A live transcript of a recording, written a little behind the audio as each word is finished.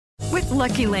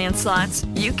Lucky Land Slots,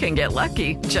 you can get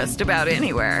lucky just about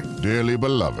anywhere. Dearly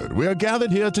beloved, we are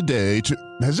gathered here today to...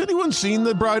 Has anyone seen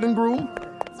the bride and groom?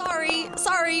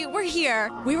 Sorry, we're here.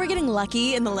 We were getting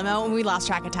lucky in the limo and we lost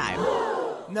track of time.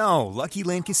 No, Lucky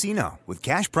Land Casino, with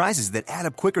cash prizes that add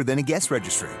up quicker than a guest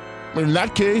registry. In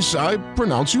that case, I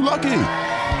pronounce you lucky.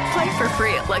 Play for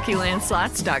free at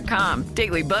LuckyLandSlots.com.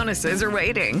 Daily bonuses are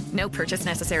waiting. No purchase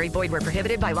necessary. Void where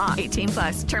prohibited by law.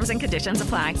 18+. Terms and conditions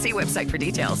apply. See website for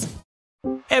details.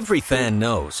 Every fan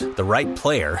knows the right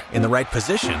player in the right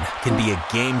position can be a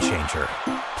game changer.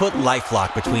 Put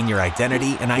LifeLock between your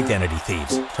identity and identity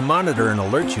thieves to monitor and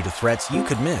alert you to threats you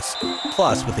could miss.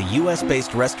 Plus, with a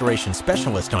U.S.-based restoration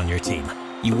specialist on your team,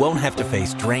 you won't have to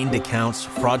face drained accounts,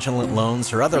 fraudulent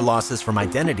loans, or other losses from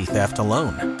identity theft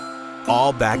alone.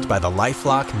 All backed by the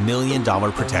LifeLock $1 Million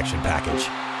Protection Package.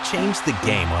 Change the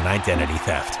game on identity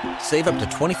theft. Save up to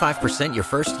 25% your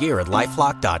first year at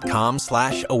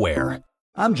LifeLock.com/aware.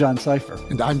 I'm John Cipher.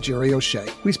 And I'm Jerry O'Shea.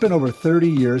 We spent over 30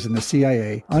 years in the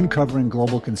CIA uncovering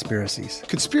global conspiracies.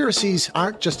 Conspiracies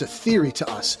aren't just a theory to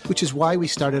us, which is why we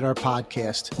started our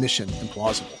podcast, Mission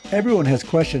Implausible. Everyone has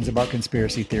questions about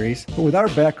conspiracy theories, but with our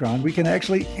background, we can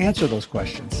actually answer those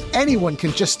questions. Anyone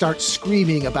can just start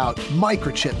screaming about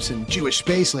microchips and Jewish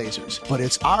space lasers, but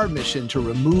it's our mission to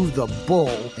remove the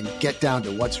bull and get down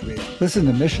to what's real. Listen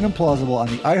to Mission Implausible on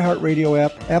the iHeartRadio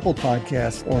app, Apple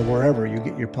Podcasts, or wherever you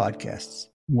get your podcasts.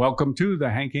 Welcome to the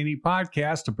Hank Haney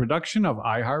Podcast, a production of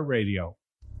iHeartRadio.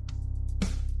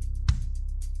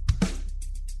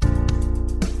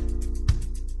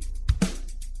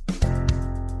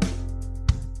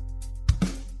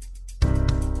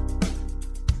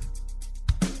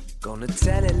 Gonna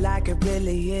tell it like it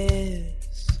really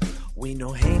is. We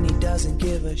know Haney doesn't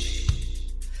give a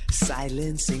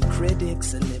Silencing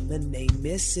critics, eliminate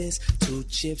misses. 2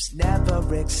 chips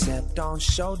never accept on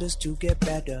shoulders to get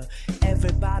better.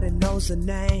 Everybody knows the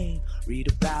name,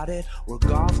 read about it. We're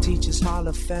Golf Teachers Hall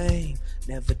of Fame,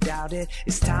 never doubt it.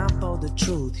 It's time for the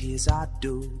truth, here's our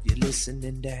dude. You're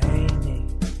listening to Haney,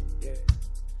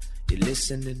 you're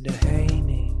listening to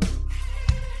Haney,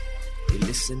 you're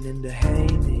listening to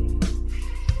Haney.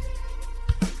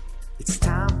 It's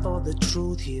time for the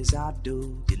truth, here's our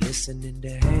dude. You're listening to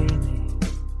Haney,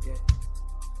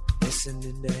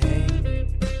 listening to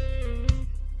Haney.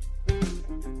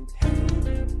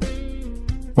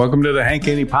 Welcome to the Hank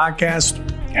Haney Podcast.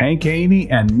 Hank Haney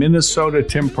and Minnesota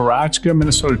Tim Parachka.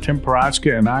 Minnesota Tim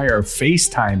Parachka and I are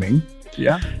FaceTiming.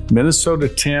 Yeah. Minnesota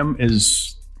Tim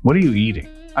is, what are you eating?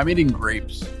 I'm eating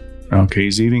grapes. Okay,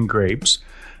 he's eating grapes.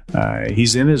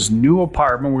 He's in his new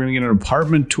apartment. We're going to get an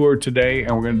apartment tour today,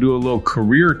 and we're going to do a little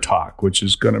career talk, which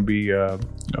is going to be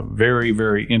very,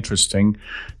 very interesting.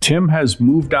 Tim has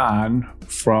moved on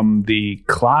from the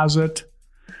closet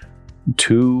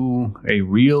to a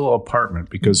real apartment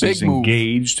because he's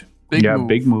engaged.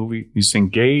 Big move. He's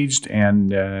engaged,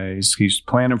 and he's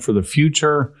planning for the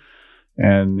future,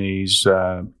 and he's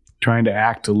trying to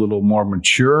act a little more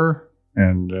mature.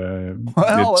 And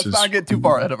let's not get too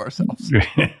far ahead of ourselves. All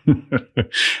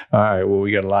right. Well,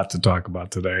 we got a lot to talk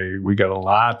about today.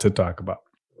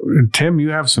 Tim, you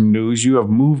have some news. You have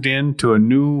moved into a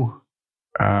new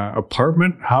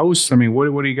apartment house. I mean, what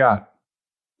do you got?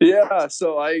 Yeah.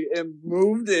 So I am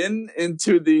moved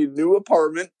into the new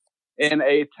apartment in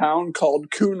a town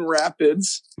called Coon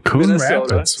Rapids,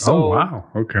 Minnesota. Rapids. Oh, wow.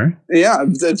 Okay. Yeah.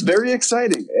 It's very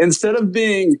exciting. Instead of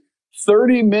being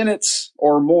 30 minutes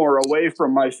or more away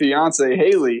from my fiance,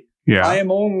 Haley, I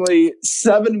am only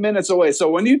 7 minutes away. So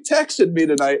when you texted me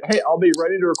tonight, hey, I'll be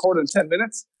ready to record in 10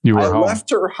 minutes, I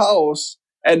left her house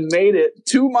and made it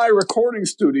to my recording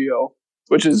studio,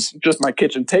 which is just my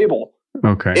kitchen table.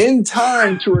 Okay. In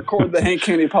time to record the Hank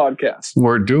Haney Podcast.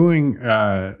 We're doing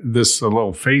this a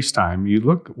little FaceTime. You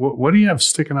look. What do you have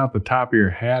sticking out the top of your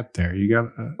hat there? You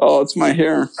got? Oh, it's my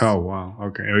hair. Oh wow.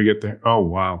 Okay. We get there. Oh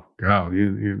wow. God,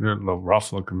 you're a little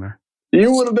rough looking there.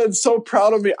 You would have been so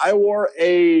proud of me. I wore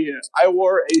a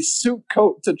suit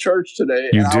coat to church today.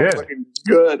 You and did. I was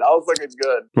looking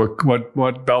good.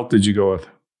 What belt did you go with?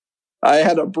 I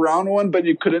had a brown one, but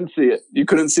you couldn't see it. You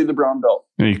couldn't see the brown belt.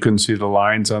 And you couldn't see the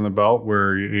lines on the belt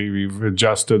where you've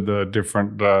adjusted the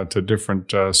different to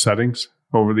different settings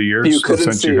over the years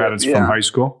since you had it from high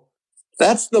school.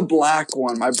 That's the black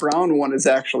one. My brown one is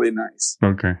actually nice.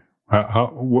 Okay.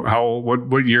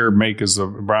 What year make is the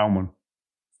brown one?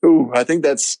 Ooh, I think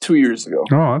that's 2 years ago.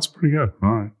 Oh, that's pretty good.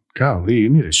 All right. Golly, you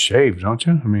need a shave, don't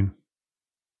you? I mean.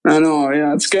 I know,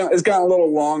 yeah. It's gotten a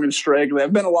little long and straggly.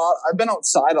 I've been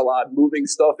outside a lot, moving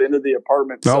stuff into the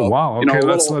apartment. So, oh wow! Okay,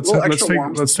 let's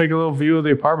take a little view of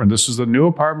the apartment. This is the new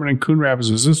apartment in Coon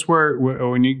Rapids. Is this where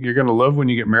when you're going to live when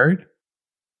you get married?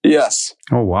 Yes.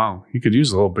 Oh, wow. You could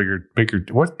use a little bigger.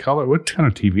 What color? What kind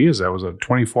of TV is that? Was it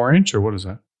 24-inch or what is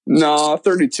that? No,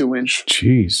 32-inch.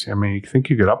 Jeez. I mean, you think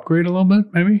you could upgrade a little bit,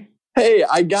 maybe? Hey,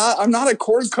 I'm not a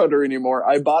cord cutter anymore.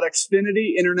 I bought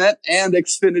Xfinity Internet and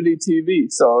Xfinity TV,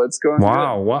 so it's going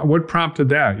Wow. good. What prompted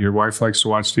that? Your wife likes to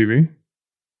watch TV?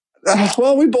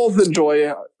 Well, we both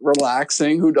enjoy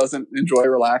relaxing. Who doesn't enjoy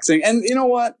relaxing? And you know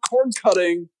what? Cord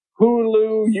cutting,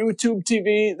 Hulu, YouTube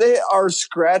TV, they are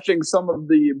scratching some of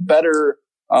the better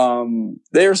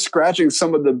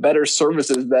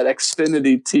services that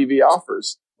Xfinity TV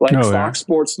offers. Like Fox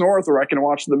Sports North, where I can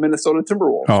watch the Minnesota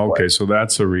Timberwolves. Oh, okay. So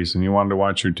that's the reason you wanted to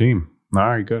watch your team. All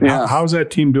right, good. Yeah. How's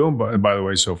that team doing, by the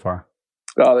way, so far?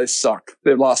 Oh, they suck.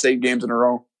 They've lost 8 games in a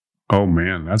row. Oh,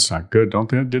 man, that's not good.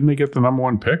 Didn't they get the number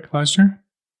 1 pick last year?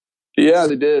 Yeah,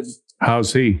 they did.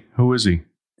 How's he? Who is he?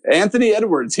 Anthony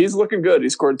Edwards. He's looking good. He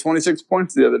scored 26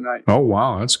 points the other night. Oh,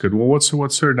 wow. That's good. Well,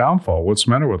 what's their downfall? What's the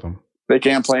matter with them? They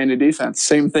can't play any defense.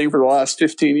 Same thing for the last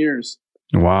 15 years.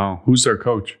 Wow. Who's their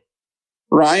coach?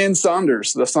 Ryan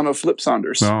Saunders, the son of Flip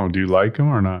Saunders. Oh, do you like him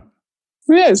or not?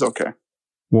 Yeah, he's okay.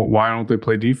 Well, why don't they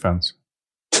play defense?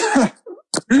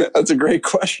 That's a great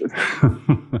question.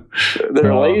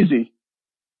 They're lazy.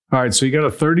 All right, so you got a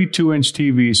 32-inch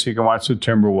TV so you can watch the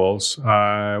Timberwolves.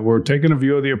 We're taking a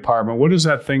view of the apartment. What is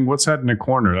that thing? What's that in the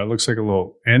corner? That looks like a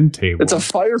little end table. It's a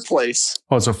fireplace.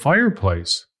 Oh, it's a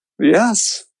fireplace.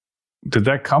 Yes. Did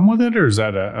that come with it or is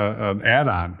that an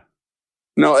add-on?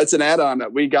 No, it's an add-on.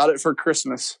 We got it for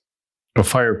Christmas. A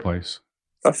fireplace.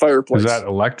 A fireplace. Is that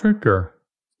electric or?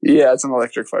 Yeah, it's an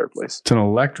electric fireplace. It's an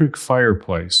electric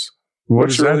fireplace. What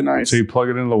is really that? Nice. So you plug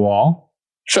it into the wall?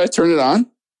 Should I turn it on?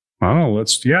 I don't know.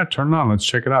 Turn it on. Let's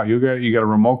check it out. You got a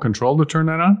remote control to turn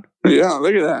that on? Yeah,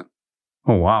 look at that.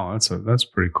 Oh wow, that's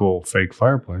pretty cool. Fake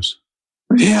fireplace.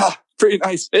 Yeah, pretty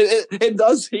nice. It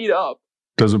does heat up.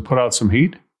 Does it put out some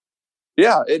heat?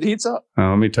 Yeah, it heats up.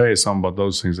 Let me tell you something about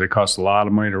those things. They cost a lot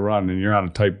of money to run, and you're on a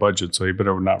tight budget, so you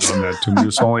better not run that too much.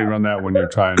 Just only run that when you're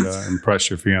trying to impress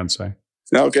your fiance.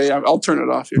 Okay, I'll turn it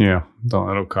off here. Yeah,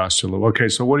 that'll cost you a little. Okay,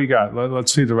 so what do you got?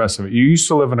 Let's see the rest of it. You used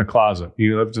to live in a closet.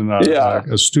 You lived in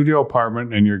a studio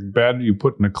apartment, and your bed you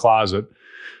put in a closet.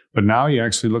 But now you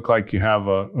actually look like you have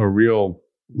a real.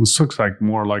 This looks like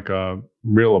more like a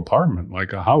real apartment,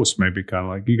 like a house, maybe kind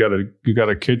of like you got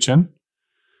a kitchen.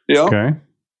 Yeah. Okay.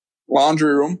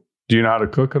 Laundry room. Do you know how to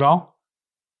cook at all?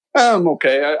 I'm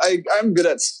okay. I'm good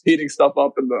at heating stuff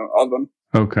up in the oven.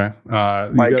 Okay.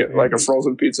 Like a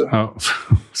frozen pizza. Oh,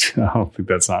 I don't think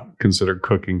that's not considered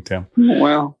cooking, Tim.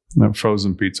 Well,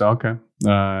 frozen pizza. Okay.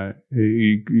 What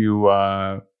do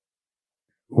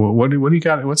you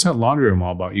got? What's that laundry room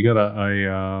all about? You got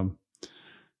a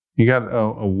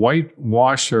white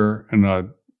washer and a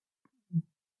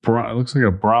brown. It looks like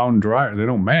a brown dryer. They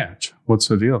don't match. What's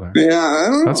the deal there? Yeah, I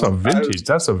don't know.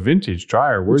 That's a vintage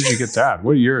dryer. Where'd you get that?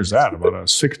 What year is that? About a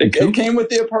 62? It came with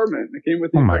the apartment.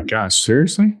 Oh my gosh!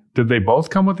 Seriously? Did they both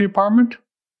come with the apartment?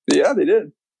 Yeah, they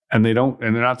did. And they're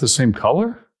not the same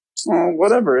color? Well,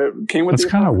 whatever. It came with.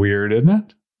 That's kind of weird, isn't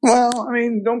it? Well, I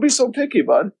mean, don't be so picky,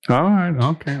 bud. All right.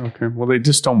 Okay. Well, they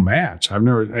just don't match.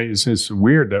 It's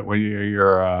weird that way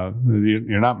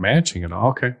you're not matching it all.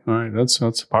 Okay. All right. That's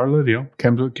part of the deal.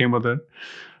 Came with it.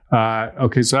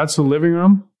 Okay. So that's the living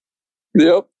room.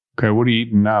 Yep. Okay. What are you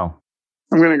eating now?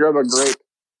 I'm going to grab a grape.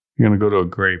 You're going to go to a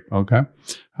grape. Okay.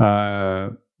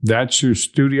 That's your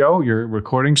studio, your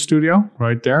recording studio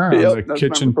right there. Yep, the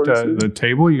kitchen, the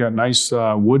table. You got a nice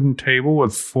wooden table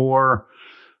with 4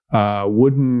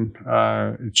 wooden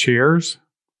chairs.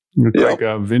 Look like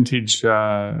a vintage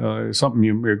something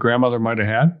your grandmother might have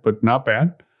had, but not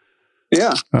bad.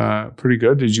 Yeah, pretty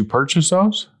good. Did you purchase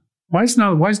those? Why is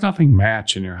nothing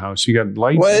match in your house? You got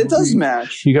light. Well, it does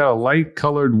match. You got a light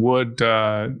colored wood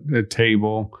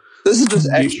table. This is just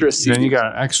extra seating. Then you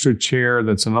got an extra chair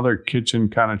that's another kitchen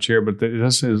kind of chair, but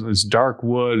it's dark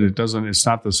wood. It's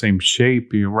not the same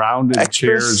shape. You rounded extra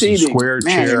chairs, seating. A square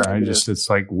chair. It's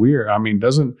like weird. I mean,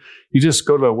 you just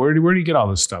go to where do you get all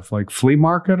this stuff? Like flea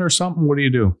market or something? What do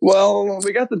you do? Well,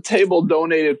 we got the table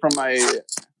donated from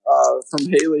from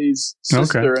Haley's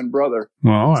sister and brother.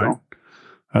 Well, all right.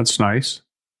 That's nice.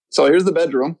 So here's the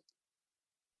bedroom.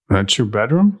 That's your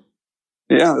bedroom?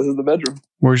 Yeah, this is the bedroom.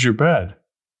 Where's your bed?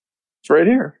 It's right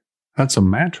here. That's a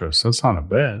mattress. That's not a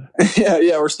bed.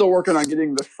 Yeah. We're still working on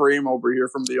getting the frame over here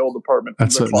from the old apartment.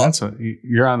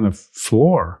 You're on the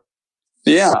floor.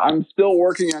 Yeah, I'm still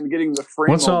working on getting the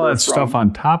frame. What's all that stuff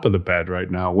on top of the bed right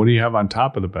now? What do you have on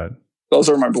top of the bed? Those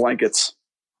are my blankets.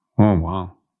 Oh,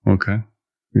 wow. Okay.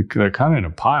 They're kind of in a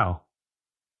pile.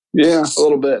 Yeah, a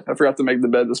little bit. I forgot to make the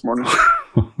bed this morning.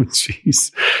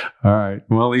 Jeez. All right.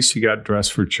 Well, at least you got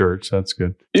dressed for church. That's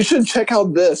good. You should check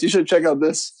out this.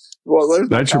 Well,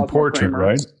 that's your portrait,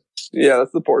 right? Yeah,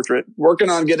 that's the portrait. Working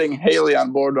on getting Haley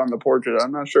on board on the portrait.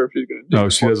 I'm not sure if she's going to do it. No,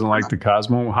 she doesn't like the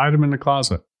Cosmo. Hide him in the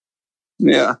closet.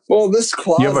 Yeah. Well, this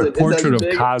closet. You have a portrait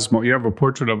of Cosmo. You have a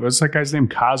portrait of, what's that guy's name?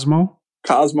 Cosmo?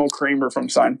 Cosmo Kramer from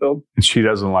Seinfeld. And she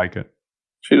doesn't like it.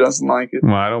 She doesn't like it.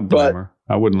 Well, I don't blame her.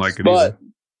 I wouldn't like it either. But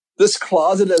this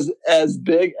closet is as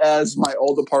big as my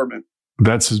old apartment.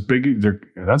 That's as big.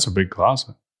 That's a big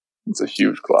closet. It's a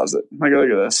huge closet. Look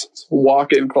at this. It's a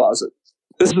walk-in closet.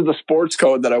 This is the sports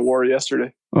coat that I wore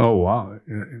yesterday. Oh, wow.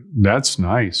 That's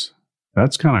nice.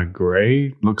 That's kind of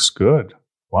gray. Looks good.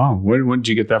 Wow. When did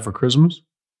you get that for Christmas?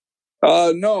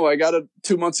 No, I got it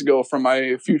 2 months ago from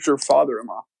my future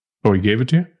father-in-law. Oh, he gave it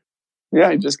to you?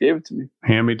 Yeah, he just gave it to me.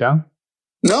 Hand me down?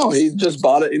 No, he just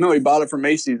bought it. He bought it from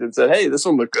Macy's and said, "Hey, this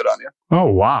will look good on you." Oh,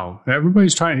 wow.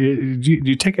 Everybody's trying. Do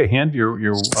you take a hint?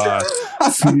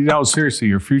 No, seriously,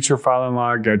 your future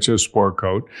father-in-law got you a sport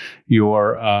coat.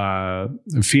 Your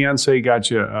fiance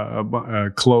got you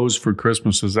clothes for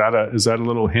Christmas. Is that a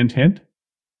little hint?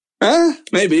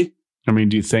 Maybe. I mean,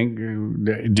 do you think,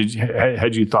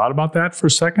 had you thought about that for a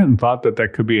second and thought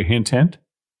that could be a hint?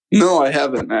 No, I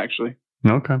haven't actually.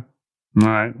 Okay. All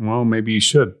right. Well, maybe you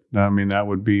should. I mean, that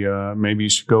would be, maybe you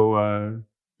should go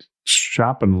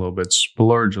shopping a little bit,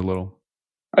 splurge a little.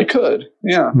 I could.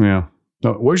 Yeah. Yeah.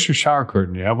 Where's your shower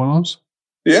curtain? Do you have one of those?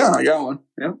 Yeah, I got one.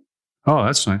 Yeah. Oh,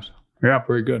 that's nice. Yeah,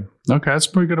 very good. Okay, that's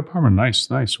a pretty good apartment. Nice.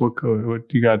 What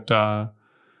you got? And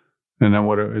then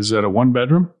what is that, a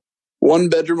 1-bedroom?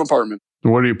 1-bedroom apartment.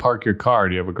 Where do you park your car?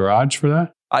 Do you have a garage for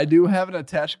that? I do have an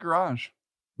attached garage.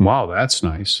 Wow, that's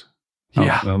nice.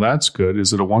 Yeah. Oh, that's good.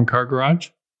 Is it a 1-car garage?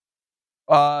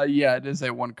 Yeah, it is a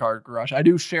 1-car garage. I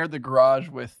do share the garage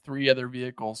with 3 other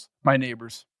vehicles, my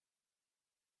neighbors.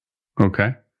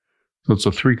 Okay. So it's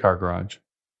a 3-car garage.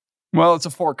 Well, it's a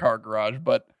 4-car garage,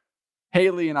 but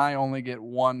Haley and I only get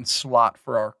 1 slot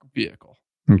for our vehicle.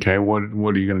 Okay. What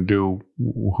are you going to do?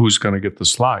 Who's going to get the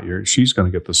slot? She's going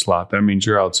to get the slot. That means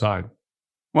you're outside.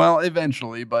 Well,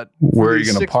 eventually, but where are you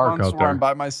going to park out there? I'm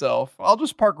by myself. I'll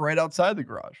just park right outside the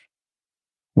garage.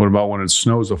 What about when it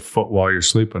snows a foot while you're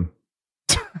sleeping?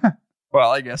 Well,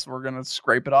 I guess we're going to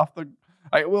scrape it off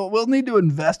we'll need to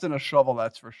invest in a shovel,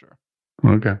 that's for sure.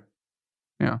 Okay.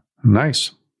 Yeah.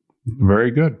 Nice.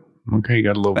 Very good. Okay, you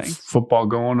got a little football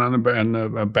going on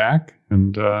the back.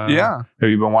 And yeah. Have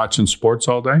you been watching sports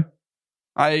all day?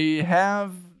 I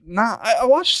have not. I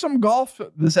watched some golf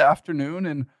this afternoon,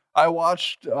 and I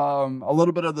watched a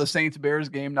little bit of the Saints-Bears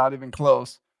game, not even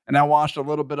close. And I watched a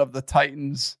little bit of the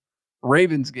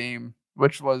Titans-Ravens game,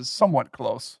 which was somewhat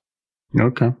close.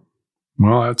 Okay.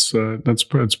 Well, that's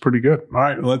pretty good. All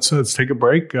right, let's take a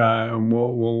break, and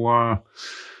we'll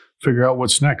figure out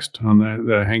what's next on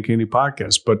the Hank Haney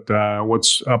podcast. But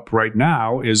what's up right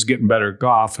now is Getting Better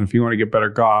Golf. And if you want to get better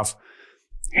golf,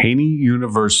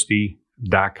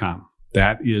 HaneyUniversity.com.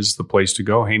 That is the place to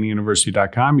go,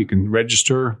 HaneyUniversity.com. You can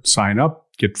register, sign up,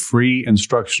 get free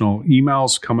instructional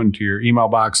emails coming to your email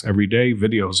box every day.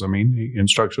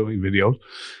 Instructional videos,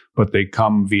 but they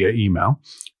come via email.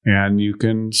 And you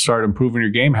can start improving your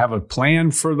game, have a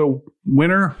plan for the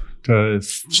winter,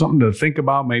 something to think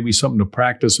about, maybe something to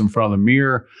practice in front of the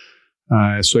mirror,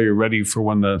 so you're ready for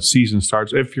when the season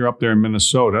starts. If you're up there in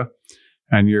Minnesota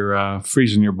and you're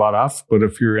freezing your butt off, but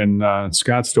if you're in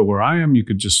Scottsdale where I am, you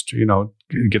could just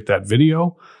get that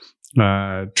video,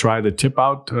 try the tip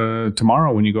out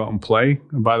tomorrow when you go out and play.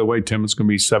 And by the way, Tim, it's going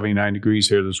to be 79 degrees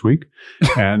here this week,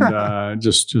 and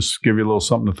just give you a little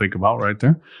something to think about right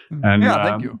there. And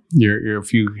thank you.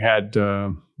 If you had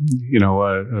a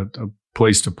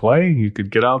place to play, you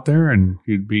could get out there and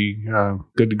you'd be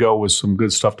good to go with some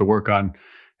good stuff to work on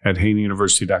at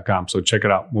HaneyUniversity.com. So check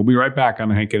it out. We'll be right back on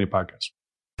the Hank Haney podcast.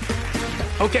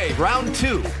 Okay, round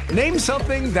 2. Name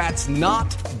something that's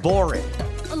not boring.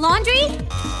 A laundry?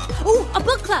 Ooh, a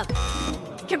book club.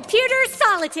 Computer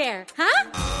solitaire,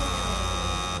 huh?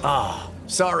 Ah,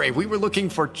 sorry, we were looking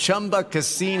for Chumba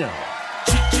Casino.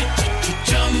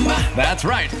 That's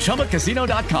right.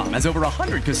 ChumbaCasino.com has over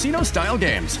 100 casino-style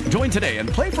games. Join today and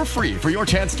play for free for your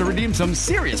chance to redeem some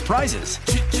serious prizes.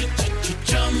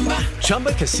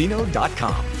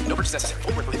 ChumbaCasino.com. No purchase necessary.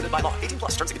 Void where prohibited by law. 18+.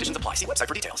 Terms and conditions apply. See website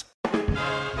for details.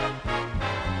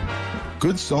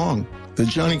 Good song. The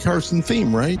Johnny Carson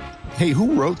theme, right? Hey,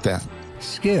 who wrote that?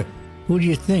 Skip. Who do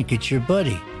you think? It's your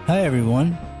buddy. Hi,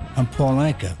 everyone. I'm Paul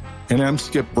Anka. And I'm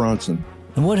Skip Bronson.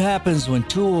 And what happens when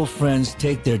 2 old friends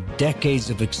take their decades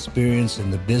of experience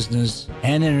in the business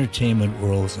and entertainment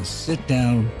worlds and sit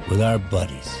down with our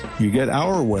buddies? You get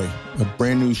our way. a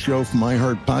brand new show from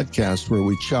iHeart Podcast where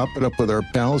we chop it up with our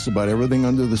pals about everything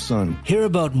under the sun. Hear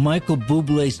about Michael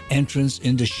Bublé's entrance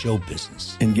into show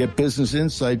business. And get business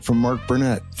insight from Mark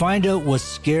Burnett. Find out what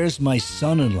scares my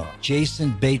son-in-law,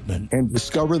 Jason Bateman. And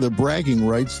discover the bragging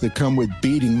rights that come with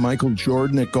beating Michael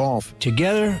Jordan at golf.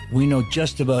 Together, we know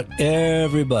just about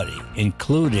everybody,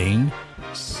 including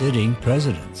sitting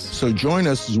presidents. So join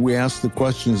us as we ask the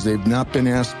questions they've not been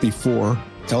asked before,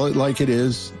 tell it like it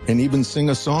is, and even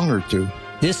sing a song or two.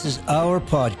 This is our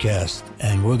podcast,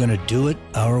 and we're going to do it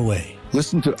our way.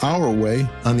 Listen to Our Way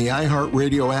on the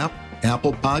iHeartRadio app,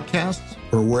 Apple Podcasts,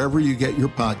 or wherever you get your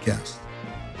podcasts.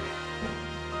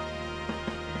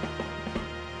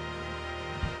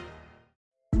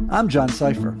 I'm John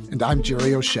Cipher. And I'm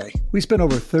Jerry O'Shea. We spent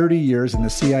over 30 years in the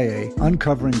CIA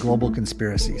uncovering global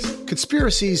conspiracies.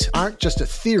 Conspiracies aren't just a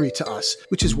theory to us,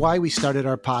 which is why we started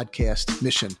our podcast,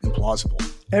 Mission Implausible.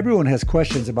 Everyone has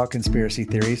questions about conspiracy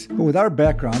theories, but with our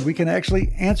background, we can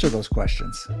actually answer those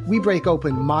questions. We break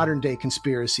open modern-day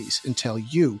conspiracies and tell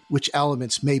you which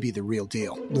elements may be the real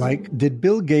deal. Like, did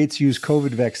Bill Gates use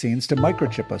COVID vaccines to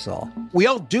microchip us all? We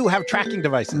all do have tracking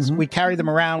devices. Mm-hmm. We carry them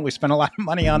around. We spend a lot of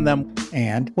money on them.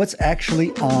 And what's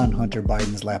actually on Hunter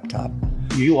Biden's laptop?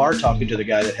 You are talking to the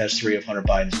guy that has 3 of Hunter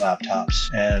Biden's laptops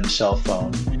and cell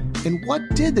phone. And what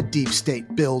did the deep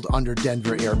state build under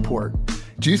Denver Airport?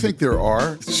 Do you think there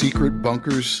are secret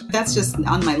bunkers? That's just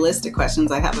on my list of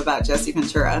questions I have about Jesse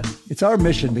Ventura. It's our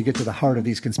mission to get to the heart of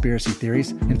these conspiracy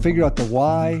theories and figure out the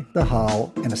why, the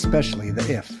how, and especially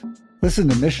the if. Listen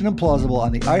to Mission Implausible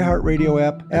on the iHeartRadio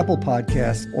app, Apple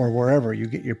Podcasts, or wherever you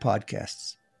get your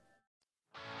podcasts.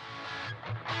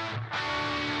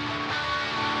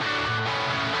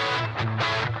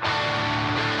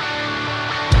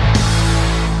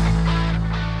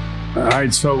 All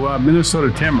right, so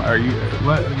Minnesota Tim, are you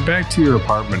back to your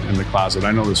apartment in the closet?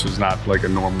 I know this is not like a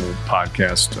normal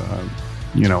podcast,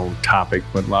 topic,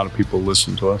 but a lot of people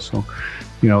listen to us, so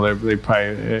they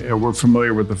probably we're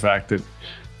familiar with the fact that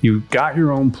you got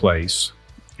your own place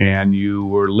and you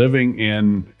were living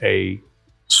in a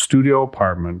studio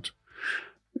apartment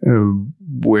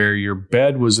where your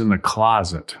bed was in the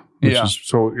closet.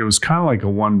 So it was kind of like a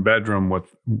one bedroom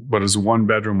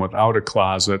without a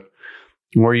closet.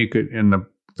 Or you could, in the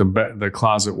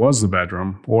closet was the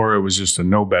bedroom, or it was just a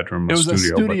no bedroom. It was a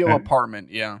studio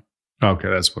apartment, yeah. Okay,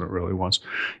 that's what it really was.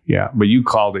 Yeah, but you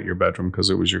called it your bedroom because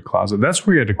it was your closet. That's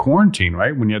where you had to quarantine,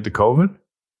 right? When you had the COVID?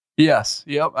 Yes,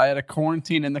 yep. I had a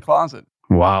quarantine in the closet.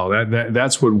 Wow,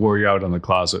 that's what wore you out on the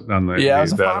closet. It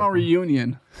was a final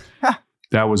reunion.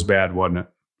 That was bad, wasn't it?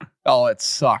 Oh, it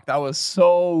sucked. I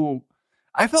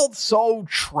felt so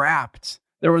trapped.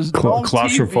 There was no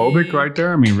claustrophobic TV. Right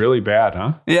there. I mean, really bad,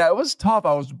 huh? Yeah, it was tough.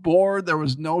 I was bored. There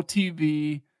was no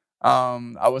TV.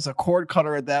 I was a cord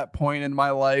cutter at that point in my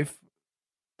life.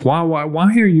 Why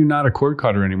are you not a cord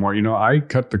cutter anymore? I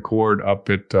cut the cord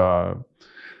up at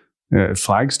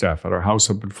Flagstaff, at our house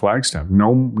up at Flagstaff.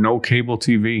 No cable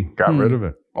TV. Got rid of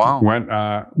it.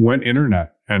 Wow. Went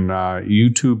internet and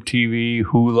YouTube TV,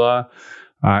 Hula,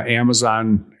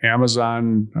 Amazon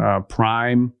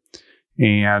Prime.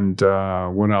 And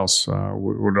what else?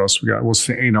 What else we got? Well,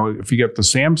 if you get the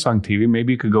Samsung TV,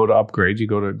 maybe you could go to upgrade. You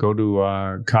go to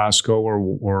Costco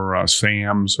or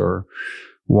Sam's or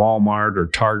Walmart or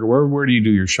Target. Where do you do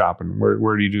your shopping?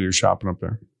 Where do you do your shopping up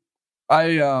there?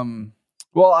 I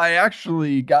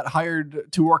actually got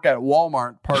hired to work at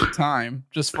Walmart part-time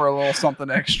just for a little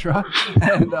something extra,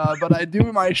 but I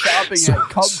do my shopping at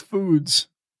Cub Foods.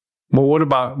 Well, what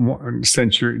about do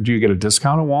you get a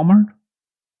discount at Walmart?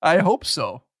 I hope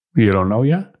so. You don't know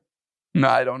yet? No,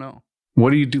 I don't know. What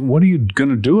do you do? What are you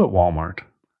going to do at Walmart?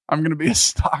 I'm going to be a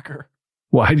stalker.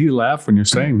 Why do you laugh when you're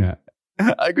saying that?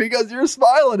 Because you're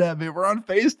smiling at me. We're on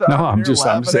FaceTime. No, I'm just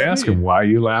asking why are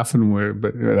you laughing?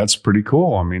 But that's pretty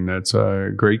cool. I mean, that's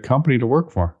a great company to work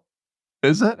for.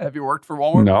 Is it? Have you worked for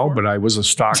Walmart before? But I was a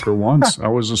stalker once. I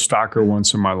was a stalker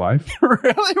once in my life.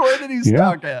 Really? Where did you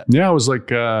stalk at? Yeah, I was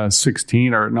like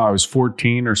 16 I was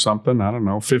 14 or something. I don't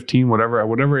know, 15,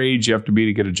 whatever age you have to be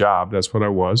to get a job. That's what I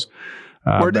was.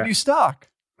 Where did you stalk?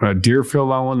 Deerfield,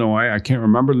 Illinois. I can't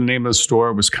remember the name of the store.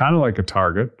 It was kind of like a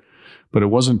Target, but it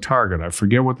wasn't Target. I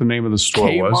forget what the name of the store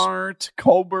was. Kmart,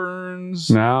 Coburn's.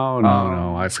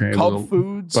 No. I forget. Cub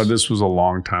Foods. But this was a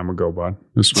long time ago, bud.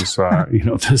 This was,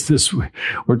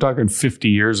 we're talking 50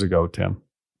 years ago, Tim.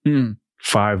 50,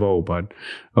 bud.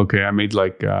 Okay, I made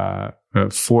like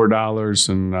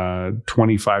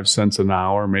 $4.25 an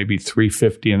hour, maybe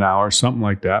 $3.50 an hour, something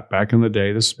like that. Back in the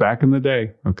day. This is back in the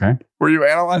day. Okay. Were you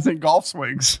analyzing golf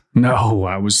swings? No,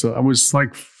 I was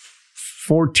like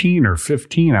 14 or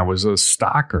 15, I was a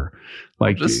stocker.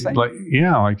 Like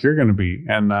you're going to be.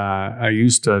 And I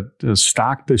used to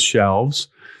stock the shelves.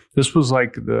 This was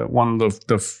like one of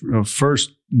the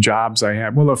first jobs I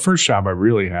had. Well, the first job I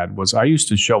really had was I used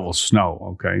to shovel snow.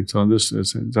 Okay. So this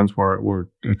is, since we're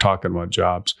talking about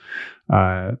jobs,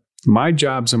 my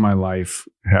jobs in my life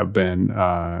have been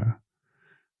a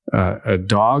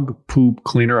dog poop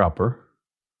cleaner upper.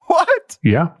 What?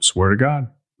 Yeah. Swear to God.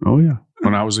 Oh yeah.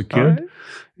 When I was a kid. Right.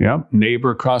 Yeah.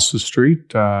 Neighbor across the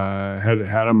street, had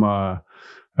him a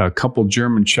couple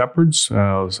German Shepherds.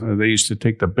 They used to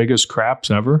take the biggest craps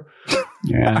ever.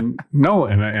 And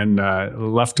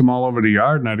left them all over the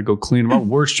yard, and I had to go clean them up.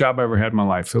 Worst job I ever had in my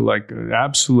life. Like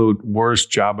absolute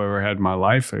worst job I ever had in my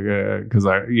life, because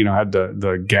I had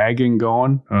the gagging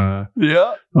going.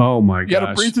 Yeah. Oh my gosh. You got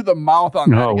to breathe through the mouth on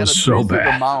that. No, it was so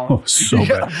bad. Oh, so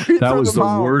bad. That was the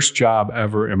worst job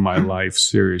ever in my life.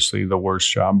 Seriously, the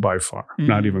worst job by far.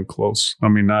 Not even close. I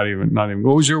mean, not even.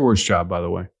 What was your worst job, by the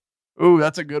way? Ooh,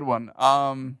 that's a good one.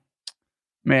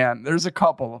 Man, there's a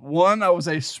couple. One, I was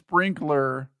a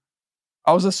sprinkler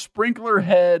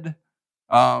head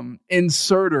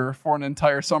inserter for an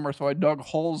entire summer. So I dug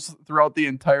holes throughout the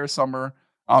entire summer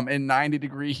in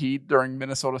 90-degree heat during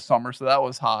Minnesota summer. So that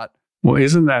was hot. Well,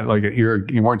 isn't that like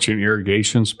weren't you an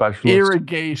irrigation specialist?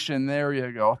 Irrigation. There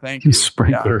you go. Thank you.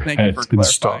 Sprinkler head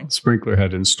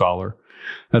installer.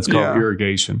 That's called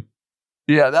irrigation.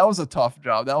 Yeah, that was a tough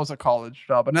job. That was a college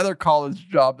job. Another college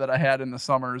job that I had in the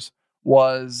summers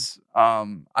was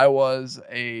I was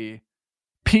a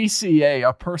PCA,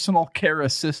 a personal care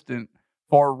assistant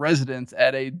for residents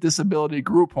at a disability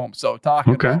group home. So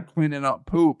talking about cleaning up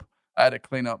poop, I had to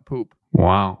clean up poop.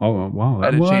 Wow. Oh, wow.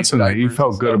 That's nice. You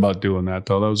felt good about doing that,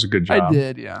 though. That was a good job. I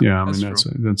did, yeah. Yeah, I mean,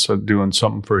 that's doing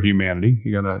something for humanity.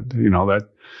 You got to,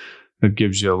 that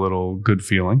gives you a little good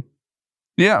feeling.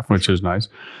 Yeah. Which is nice.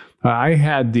 I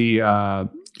had the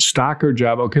stocker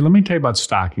job. Okay, let me tell you about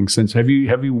stocking. Have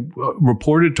you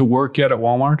reported to work yet at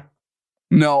Walmart?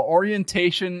 No,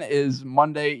 orientation is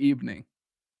Monday evening.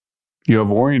 You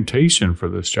have orientation for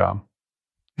this job?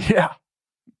 Yeah.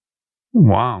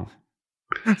 How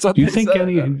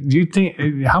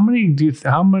many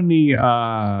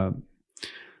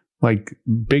like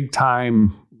big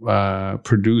time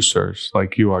producers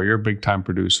like you're a big time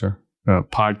producer,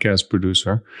 podcast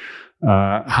producer.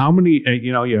 How many,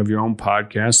 you have your own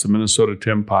podcast, the Minnesota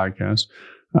Tim podcast.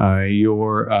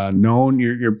 You're known,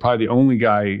 you're probably the only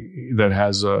guy that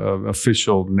has a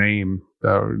official name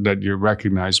that you're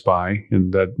recognized by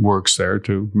and that works there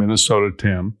too, Minnesota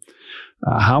Tim.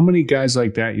 How many guys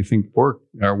like that you think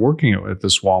are working at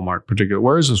this Walmart particular?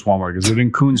 Where is this Walmart? Is it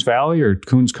in Coons Valley or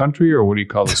Coons Country, or what do you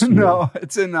call this? No,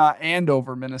 it's in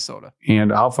Andover, Minnesota.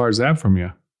 And how far is that from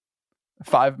you?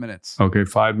 5 minutes. Okay,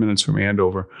 5 minutes from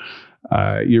Andover.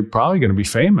 You're probably going to be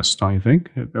famous, don't you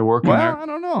think? Working there. I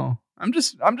don't know. I'm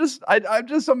just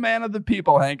a man of the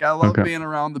people, Hank. I love being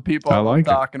around the people. I love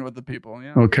talking with the people.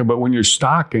 Yeah. Okay, but when you're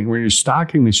stocking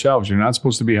the shelves, you're not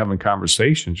supposed to be having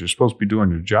conversations. You're supposed to be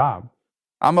doing your job.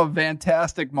 I'm a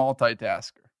fantastic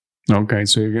multitasker. Okay,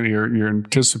 so you're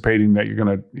anticipating that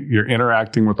you're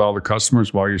interacting with all the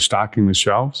customers while you're stocking the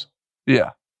shelves? Yeah.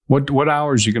 What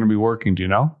hours are you going to be working? Do you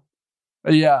know?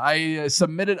 Yeah, I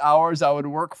submitted hours. I would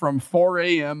work from 4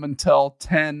 a.m. until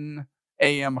 10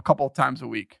 a.m. a couple of times a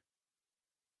week.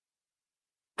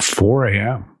 4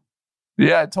 a.m.?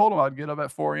 Yeah, I told him I'd get up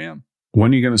at 4 a.m.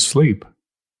 When are you going to sleep?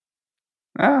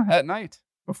 At night,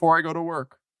 before I go to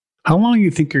work. How long do you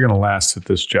think you're going to last at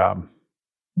this job?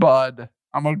 Bud,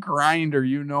 I'm a grinder.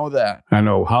 You know that. I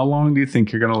know. How long do you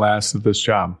think you're going to last at this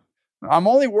job? I'm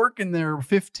only working there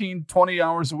 15, 20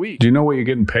 hours a week. Do you know what you're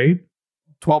getting paid?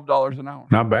 $12 an hour.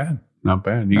 Not bad.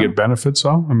 You get benefits,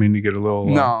 though? I mean, you get a little...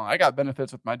 No, I got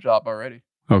benefits with my job already.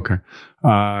 Okay.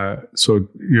 So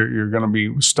you're going to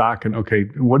be stocking. Okay.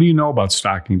 What do you know about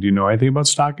stocking? Do you know anything about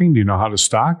stocking? Do you know how to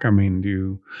stock? I mean,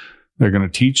 they're going to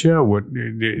teach you?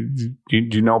 Do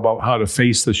you know about how to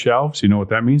face the shelves? Do you know what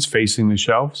that means? Facing the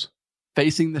shelves?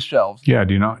 Facing the shelves. Yeah.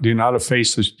 Do you know how to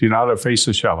face the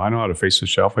shelf? I know how to face the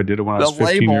shelf. I did it when I was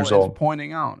 15 years old. The label is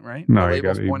pointing out, right? No,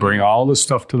 you bring all the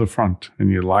stuff to the front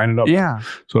and you line it up. Yeah.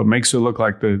 So it makes it look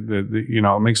like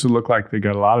it makes it look like they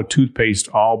got a lot of toothpaste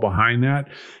all behind that.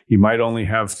 You might only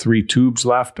have 3 tubes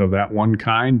left of that one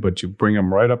kind, but you bring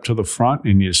them right up to the front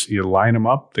and you line them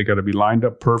up. They got to be lined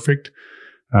up perfect.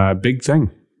 Big thing.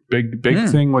 Big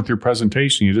thing with your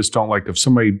presentation. You just don't, like, if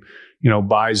somebody,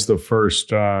 buys the first,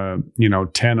 10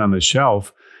 on the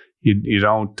shelf, You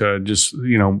don't just,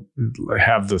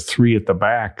 have the 3 at the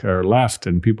back or left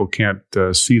and people can't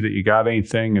see that you got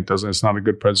anything. It's not a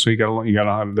good present.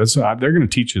 So they're going to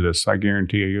teach you this. I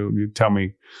guarantee you. You tell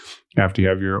me after you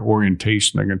have your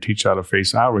orientation, they're going to teach you how to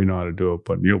face. I already know how to do it,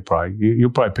 but you'll probably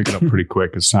pick it up pretty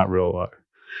quick. It's not real,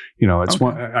 it's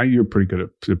okay. You're pretty good at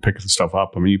picking stuff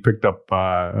up. I mean, you picked up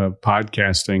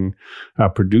podcasting,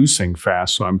 producing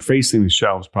fast. So I'm facing the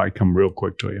shelves probably come real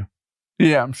quick to you.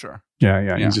 Yeah, I'm sure.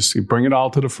 Yeah. You bring it all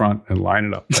to the front and line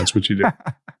it up. That's what you do.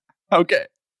 Okay.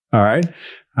 All right.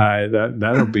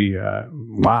 That'll be,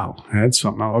 wow. That's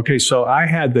something. Okay. So I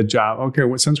had the job. Okay.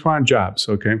 Well, since we're on jobs,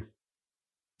 okay.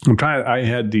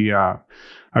 I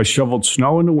shoveled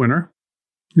snow in the winter,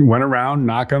 went around,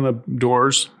 knock on the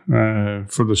doors,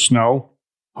 for the snow.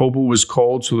 Hope it was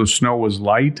cold. So the snow was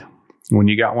light. When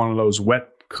you got one of those wet,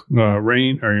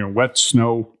 rain or, wet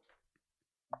snow,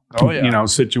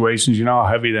 situations, how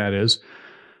heavy that is.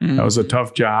 Mm-hmm. That was a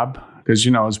tough job because,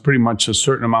 it's pretty much a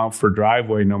certain amount for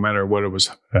driveway, no matter what it was,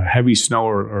 heavy snow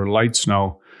or light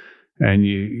snow. And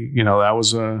that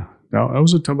was a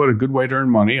good way to earn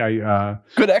money.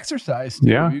 Good exercise. Too.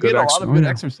 Yeah. You get a lot of good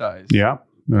exercise. Yeah.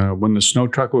 When the snow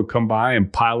truck would come by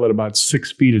and pile it about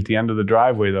 6 feet at the end of the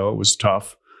driveway, though, it was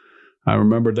tough. I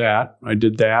remember that. I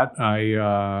did that.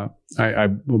 I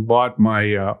bought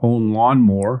my own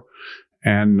lawnmower.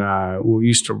 And we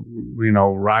used to,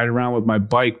 ride around with my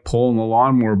bike, pulling the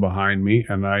lawnmower behind me,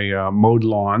 and I mowed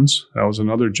lawns. That was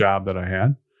another job that I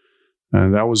had,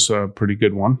 and that was a pretty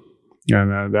good one.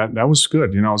 And that was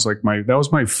good. It was like that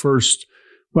was my first.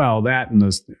 Well, that and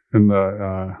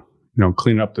the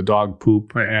clean up the dog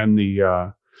poop and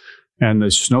the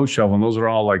snow shoveling. Those are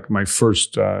all like my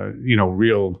first,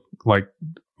 real like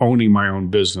owning my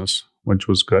own business, which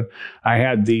was good. I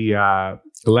had the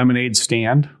lemonade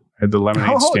stand.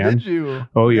 Stand. Did you?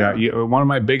 Oh, yeah. One of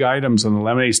my big items on the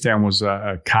lemonade stand was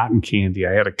a cotton candy.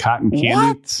 I had a cotton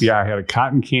candy. What? Yeah, I had a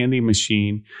cotton candy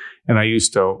machine, and I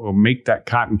used to make that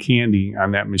cotton candy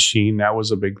on that machine. That was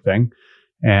a big thing.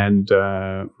 And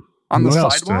on the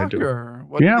sidewalk? Or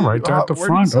what right there at the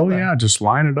front. Oh, yeah. Just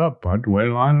line it up, bud. Way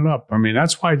to line it up. I mean,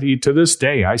 that's why to this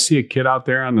day, I see a kid out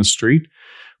there on the street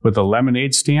with a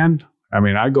lemonade stand. I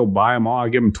mean, I go buy them all. I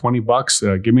give them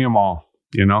 $20. Give me them all.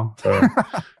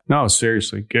 No,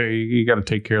 seriously, you got to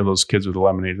take care of those kids with the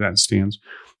lemonade stands.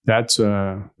 That's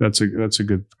a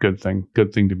good thing.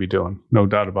 Good thing to be doing. No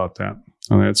doubt about that.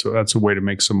 And that's a way to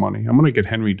make some money. I'm going to get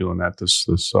Henry doing that this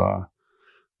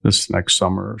next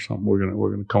summer or something. We're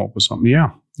gonna come up with something. Yeah.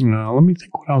 Let me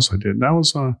think what else I did. That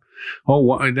was then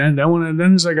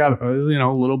as I got a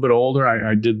little bit older,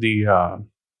 I did the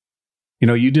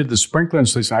you did the sprinkler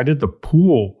installation. I did the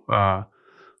pool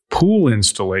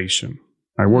installation.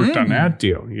 I worked on that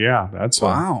deal. Yeah,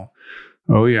 wow.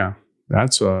 Oh yeah,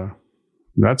 that's a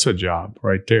job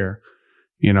right there.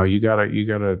 You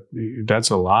gotta. That's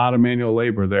a lot of manual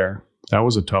labor there. That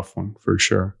was a tough one for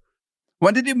sure.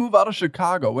 When did you move out of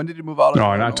Chicago? When did you move out of?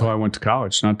 No, not until I went to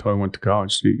college.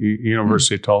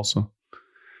 University of Tulsa.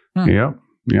 Yep.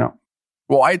 Yeah.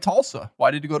 Well, why Tulsa?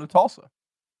 Why did you go to Tulsa?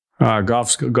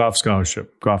 Golf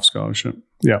scholarship.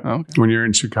 Yeah. Okay. When you're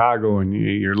in Chicago and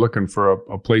you're looking for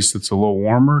a place that's a little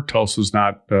warmer, Tulsa's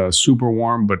not super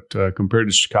warm, but compared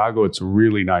to Chicago, it's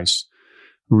really nice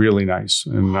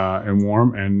and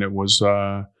warm. And it was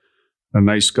a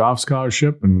nice golf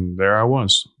scholarship, and there I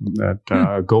was at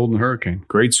Golden Hurricane.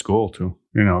 Great school too.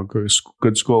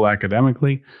 Good school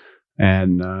academically,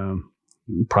 and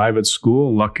private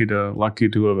school. Lucky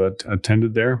to have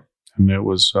attended there, and it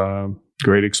was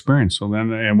great experience. So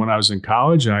then, and when I was in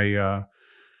college, let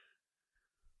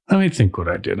me think what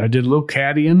I did. I did a little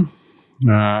caddying.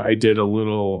 I did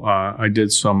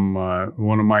some,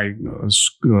 one of my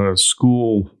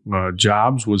school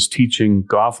jobs was teaching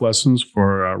golf lessons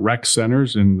for rec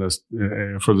centers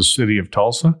for the city of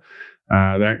Tulsa.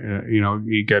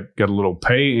 You get a little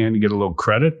pay and you get a little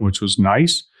credit, which was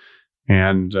nice.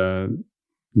 And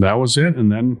that was it.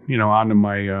 And then, onto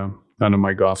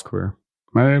my golf career.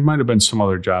 There might have been some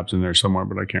other jobs in there somewhere,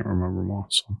 but I can't remember them all.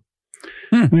 So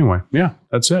anyway, yeah,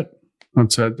 that's it.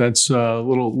 That's a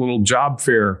little job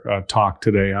fair talk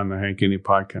today on the Hank Haney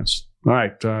podcast. All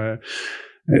right,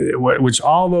 which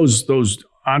all those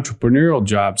entrepreneurial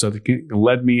jobs I think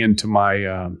led me into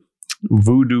my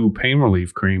Voodoo pain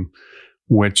relief cream,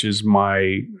 which is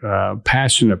my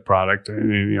passionate product.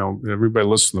 And, everybody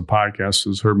listening to the podcast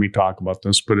has heard me talk about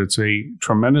this, but it's a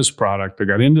tremendous product. I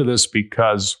got into this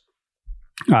because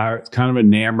I was kind of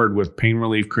enamored with pain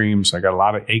relief creams. I got a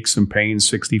lot of aches and pains,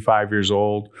 65 years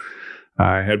old.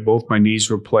 I had both my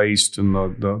knees replaced and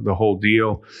the whole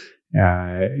deal.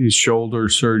 shoulder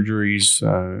surgeries,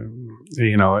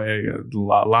 a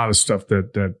lot of stuff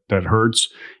that hurts.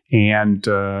 And,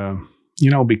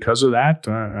 because of that,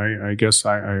 I guess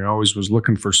I always was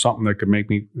looking for something that could make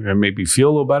me feel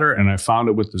a little better. And I found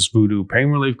it with this Voodoo Pain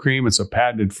Relief Cream. It's a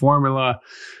patented formula,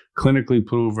 clinically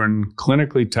proven,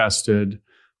 clinically tested,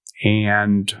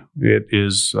 and it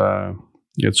is,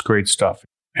 it's great stuff.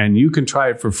 And you can try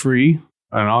it for free.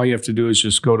 And all you have to do is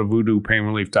just go to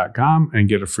voodoopainrelief.com and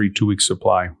get a free 2-week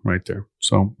supply right there.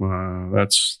 So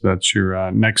that's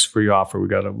your next free offer. We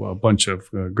got a bunch of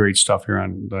great stuff here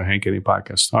on the Hank Haney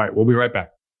Podcast. All right, we'll be right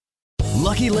back.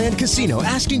 Lucky Land Casino,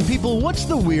 asking people, what's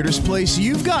the weirdest place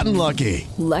you've gotten lucky?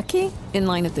 Lucky? In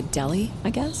line at the deli, I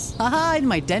guess? Aha, in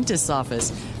my dentist's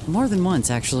office. More than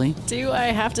once, actually. Do I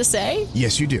have to say?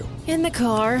 Yes, you do. In the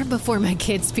car before my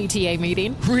kids' PTA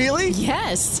meeting. Really?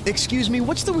 Yes. Excuse me,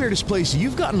 what's the weirdest place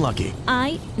you've gotten lucky?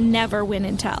 I never win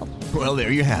and tell. Well,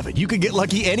 there you have it. You can get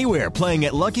lucky anywhere, playing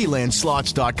at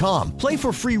LuckyLandSlots.com. Play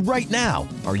for free right now.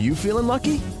 Are you feeling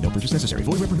lucky? No purchase necessary.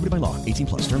 Void where prohibited by law.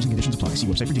 18+. Terms and conditions apply. See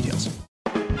website for details.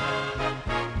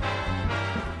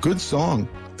 Good song.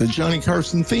 The Johnny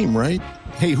Carson theme, right?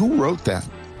 Hey, who wrote that?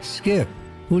 Skip.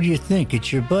 Who do you think?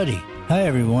 It's your buddy. Hi,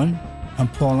 everyone. I'm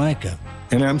Paul Anka.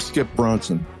 And I'm Skip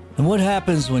Bronson. And what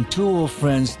happens when two old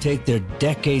friends take their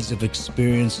decades of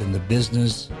experience in the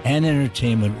business and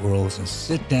entertainment worlds and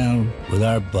sit down with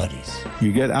our buddies?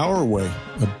 You get Our Way,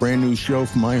 a brand new show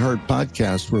from iHeart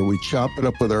Podcast where we chop it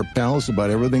up with our pals about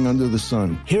everything under the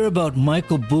sun. Hear about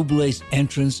Michael Bublé's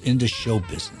entrance into show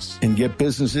business. And get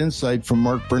business insight from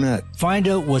Mark Burnett. Find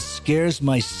out what scares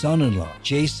my son-in-law,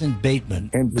 Jason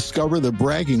Bateman. And discover the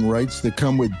bragging rights that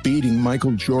come with beating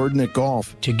Michael Jordan at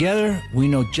golf. Together, we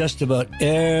know just about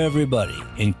everybody,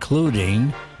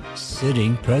 including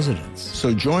sitting presidents.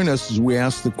 So join us as we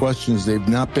ask the questions they've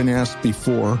not been asked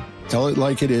before, tell it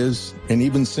like it is, and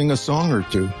even sing a song or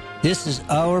two. This is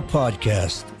our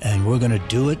podcast, and we're going to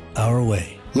do it our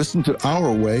way. Listen to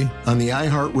Our Way on the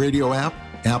iHeartRadio app,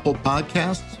 Apple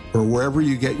Podcasts, or wherever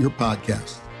you get your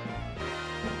podcasts.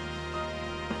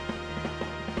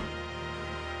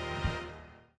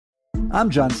 I'm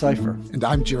John Cipher. And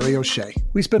I'm Jerry O'Shea.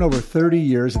 We spent over 30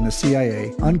 years in the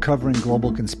CIA uncovering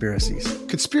global conspiracies.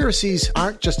 Conspiracies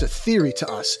aren't just a theory to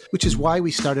us, which is why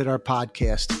we started our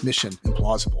podcast, Mission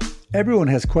Implausible. Everyone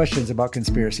has questions about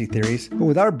conspiracy theories, but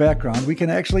with our background, we can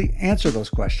actually answer those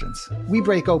questions. We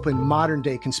break open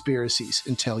modern-day conspiracies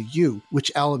and tell you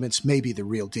which elements may be the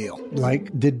real deal.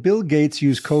 Like, did Bill Gates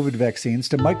use COVID vaccines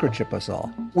to microchip us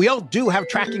all? We all do have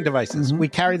tracking devices. We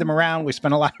carry them around. We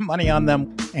spend a lot of money on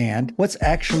them. And what's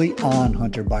actually on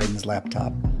Hunter Biden's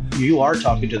laptop? You are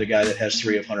talking to the guy that has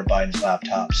 3 of Hunter Biden's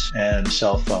laptops and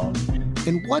cell phone.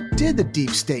 And what did the deep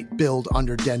state build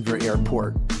under Denver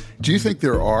Airport? Do you think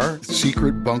there are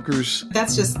secret bunkers?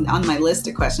 That's just on my list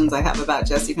of questions I have about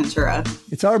Jesse Ventura.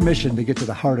 It's our mission to get to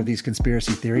the heart of these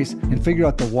conspiracy theories and figure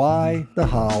out the why, the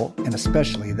how, and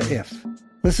especially the if.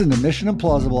 Listen to Mission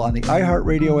Implausible on the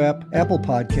iHeartRadio app, Apple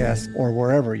Podcasts, or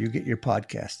wherever you get your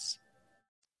podcasts.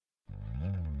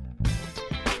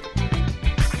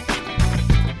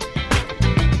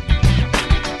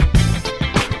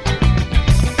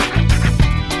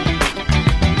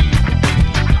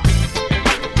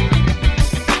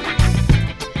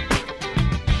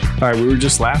 All right, we were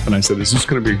just laughing. I said, is this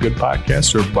going to be a good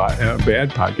podcast or a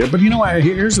bad podcast? But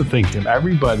here's the thing, Tim.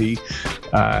 Everybody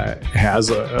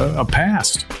has a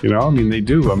past, they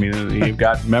do. You've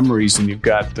got memories and you've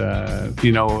got,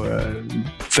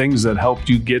 things that helped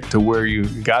you get to where you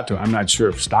got to. I'm not sure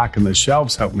if stocking the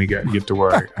shelves helped me get to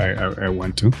where I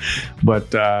went to,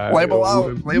 but label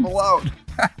out.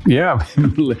 Yeah,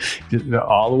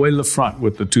 all the way to the front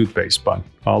with the toothpaste bun,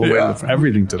 all the way to the front,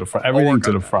 everything to the front, everything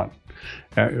to the front.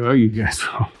 You guys,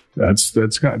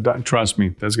 that's gonna, trust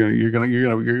me. You're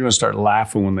gonna start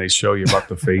laughing when they show you about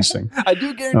the facing. I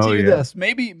do guarantee you this.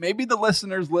 Maybe the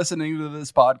listeners listening to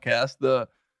this podcast, the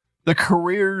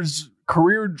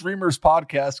Career Dreamers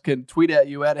podcast, can tweet at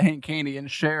you at Hank Haney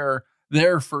and share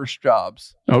their first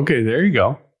jobs. Okay, there you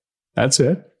go. That's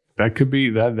it. That could be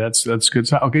that's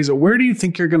good. Okay, so where do you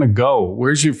think you're going to go?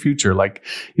 Where's your future?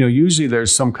 Usually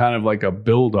there's some kind of like a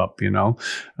build up,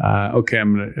 okay,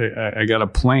 I got a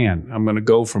plan. I'm going to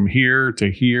go from here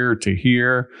to here to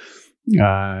here.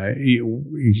 You've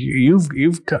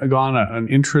gone an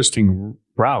interesting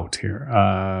route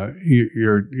here.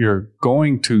 You're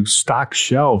going to stock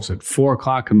shelves at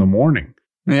 4:00 in the morning.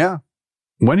 Yeah.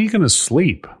 When are you going to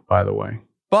sleep, by the way?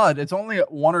 But it's only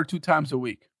 1 or 2 times a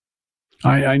week.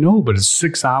 I know, but it's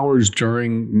 6 hours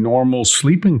during normal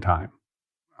sleeping time.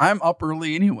 I'm up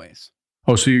early anyways.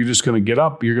 Oh, so you're just going to get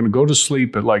up. You're going to go to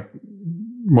sleep at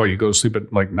Well, you go to sleep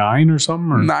at like 9 or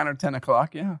something? Or? 9 or 10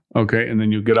 o'clock, yeah. Okay, and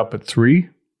then you get up at 3?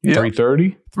 Yeah.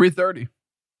 3:30? 3:30.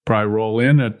 Probably roll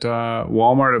in at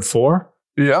Walmart at 4?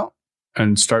 Yeah.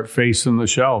 And start facing the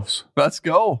shelves. Let's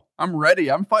go. I'm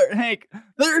ready. I'm fired. Hank,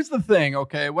 there's the thing,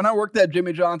 okay? When I worked at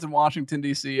Jimmy John's in Washington,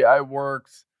 D.C., I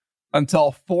worked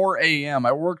until 4 a.m.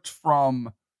 I worked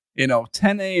from,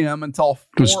 10 a.m. until 4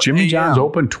 Was Jimmy John's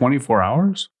open 24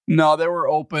 hours? No, they were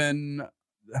open.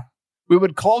 We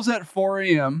would close at 4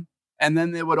 a.m. and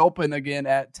then they would open again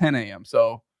at 10 a.m.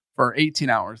 So for 18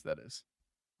 hours, that is.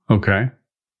 Okay.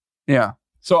 Yeah.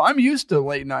 So I'm used to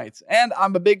late nights, and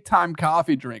I'm a big time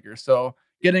coffee drinker. So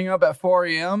getting up at 4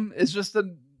 a.m. is just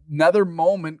another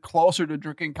moment closer to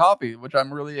drinking coffee, which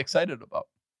I'm really excited about.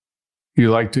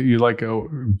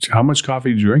 How much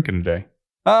coffee do you drink in a day?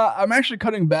 I'm actually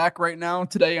cutting back right now.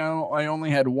 Today, I only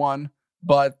had one.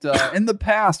 But in the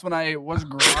past, when I was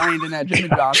grinding at Jimmy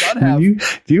John's, I'd have...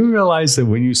 Do you realize that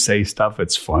when you say stuff,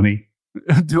 it's funny?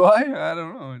 Do I? I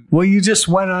don't know. Well, you just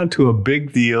went on to a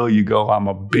big deal. You go, I'm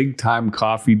a big-time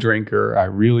coffee drinker. I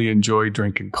really enjoy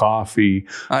drinking coffee.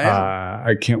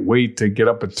 I can't wait to get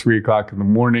up at 3 o'clock in the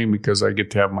morning because I get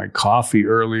to have my coffee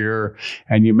earlier.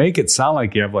 And you make it sound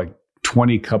like you have like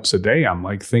 20 cups a day. I'm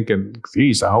like thinking,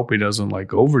 geez, I hope he doesn't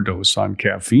like overdose on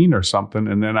caffeine or something.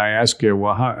 And then I ask you,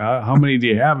 well, how many do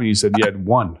you have? And you said you had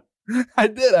one. I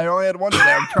did. I only had one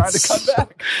today. I'm trying to cut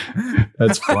back.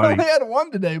 That's funny. I only had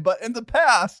one today, but in the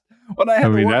past, when I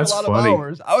had to work a lot of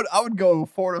hours, I would go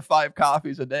 4 to 5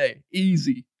 coffees a day.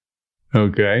 Easy.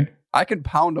 Okay. I can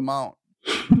pound them out.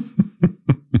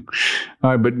 All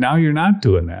right, but now you're not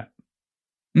doing that.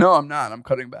 No, I'm not. I'm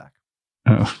cutting back.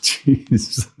 Oh,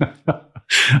 jeez.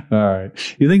 All right.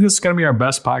 You think this is going to be our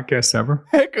best podcast ever?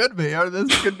 It could be.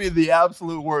 This could be the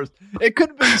absolute worst. It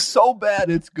could be so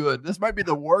bad it's good. This might be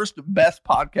the worst, best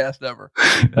podcast ever.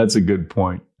 That's a good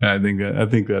point. I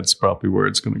think that's probably where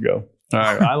it's going to go. All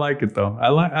right. I like it though.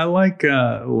 I like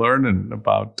learning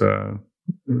about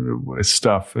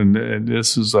stuff, and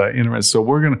this is interesting. So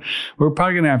we're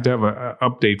probably gonna have an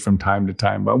update from time to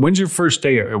time. But when's your first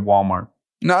day at Walmart?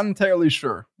 Not entirely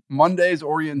sure. Monday's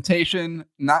orientation.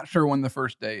 Not sure when the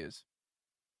first day is.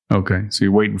 Okay, so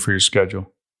you're waiting for your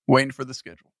schedule. Waiting for the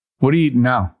schedule. What are you eating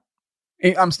now?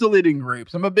 I'm still eating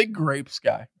grapes. I'm a big grapes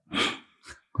guy.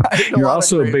 You're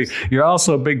also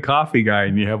a big coffee guy,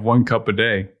 and you have 1 cup a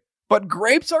day. But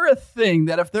grapes are a thing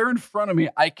that if they're in front of me,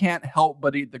 I can't help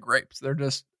but eat the grapes.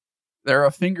 They're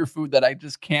a finger food that I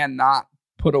just cannot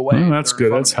put away. Oh, that's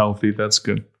good. That's healthy. That's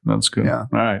good. That's good. Yeah.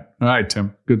 All right,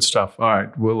 Tim. Good stuff. All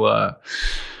right, we'll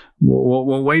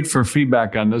wait for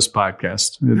feedback on this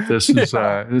podcast. This is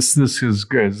this is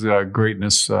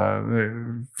greatness.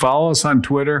 Follow us on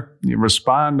Twitter. You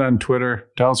respond on Twitter.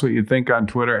 Tell us what you think on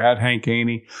Twitter at Hank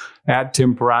Haney, at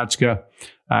Tim Parachka.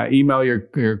 Email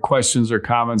your questions or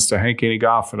comments to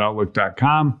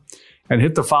hankhaneyGolf@outlook.com and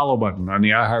hit the follow button on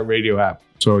the iHeartRadio app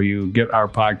so you get our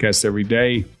podcast every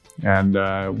day. And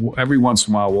every once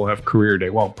in a while, we'll have career day.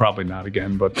 Well, probably not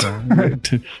again, but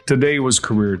today was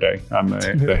career day on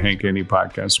the Hank Haney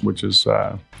podcast, which is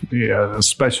a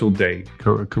special day,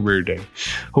 career day.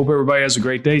 Hope everybody has a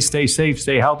great day. Stay safe,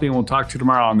 stay healthy, and we'll talk to you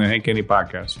tomorrow on the Hank Haney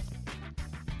podcast.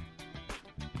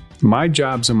 My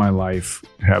jobs in my life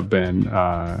have been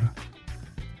a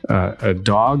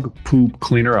dog poop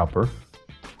cleaner-upper.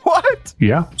 What?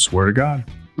 Yeah, swear to God.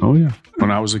 Oh, yeah.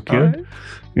 When I was a kid.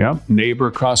 Yeah, neighbor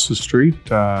across the street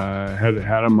had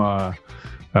him a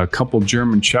couple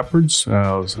German Shepherds.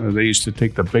 They used to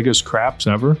take the biggest craps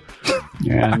ever,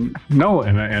 and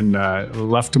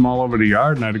left them all over the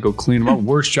yard, and I had to go clean them up.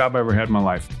 Worst job I ever had in my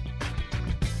life.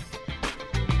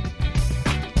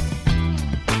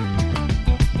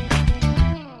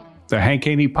 The Hank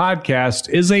Haney Podcast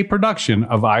is a production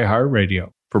of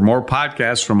iHeartRadio. For more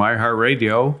podcasts from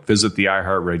iHeartRadio, visit the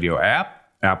iHeartRadio app,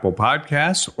 Apple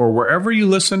Podcasts, or wherever you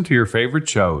listen to your favorite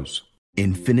shows.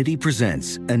 Infiniti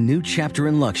presents a new chapter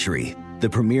in luxury, the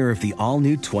premiere of the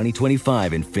all-new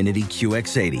 2025 Infiniti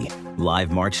QX80,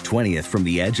 live March 20th from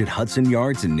the Edge at Hudson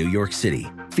Yards in New York City,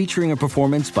 featuring a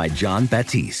performance by John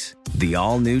Batiste. The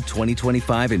all-new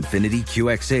 2025 Infiniti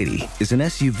QX80 is an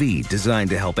SUV designed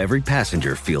to help every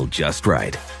passenger feel just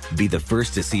right. Be the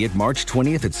first to see it March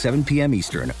 20th at 7 p.m.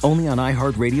 Eastern, only on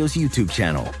iHeartRadio's YouTube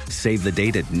channel. Save the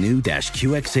date at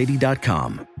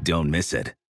new-QX80.com. Don't miss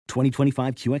it.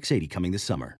 2025 QX80 coming this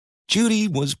summer. Judy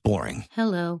was boring.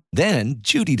 Hello. Then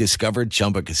Judy discovered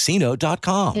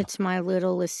ChumbaCasino.com. It's my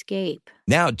little escape.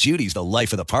 Now Judy's the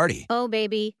life of the party. Oh,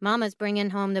 baby, mama's bringing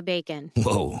home the bacon.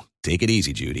 Whoa, take it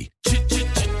easy, Judy.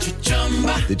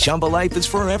 The Chumba life is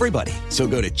for everybody. So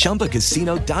go to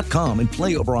ChumbaCasino.com and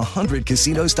play over 100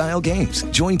 casino-style games.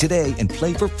 Join today and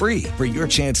play for free for your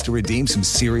chance to redeem some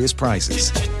serious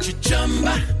prizes.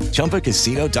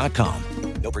 ChumbaCasino.com.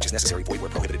 No purchase necessary. Void where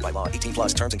prohibited by law. 18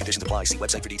 plus terms and conditions apply. See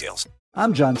website for details.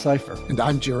 I'm John Cipher. And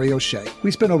I'm Jerry O'Shea.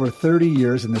 We spent over 30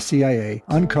 years in the CIA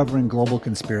uncovering global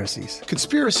conspiracies.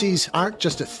 Conspiracies aren't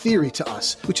just a theory to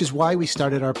us, which is why we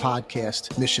started our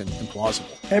podcast, Mission Implausible.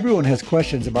 Everyone has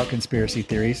questions about conspiracy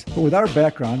theories, but with our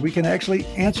background, we can actually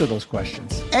answer those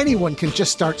questions. Anyone can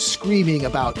just start screaming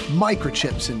about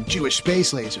microchips and Jewish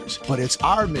space lasers, but it's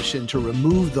our mission to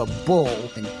remove the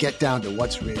bull and get down to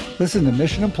what's real. Listen to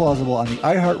Mission Implausible on the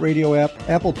iHeartRadio app,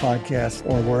 Apple Podcasts,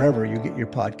 or wherever you get your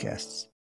podcasts.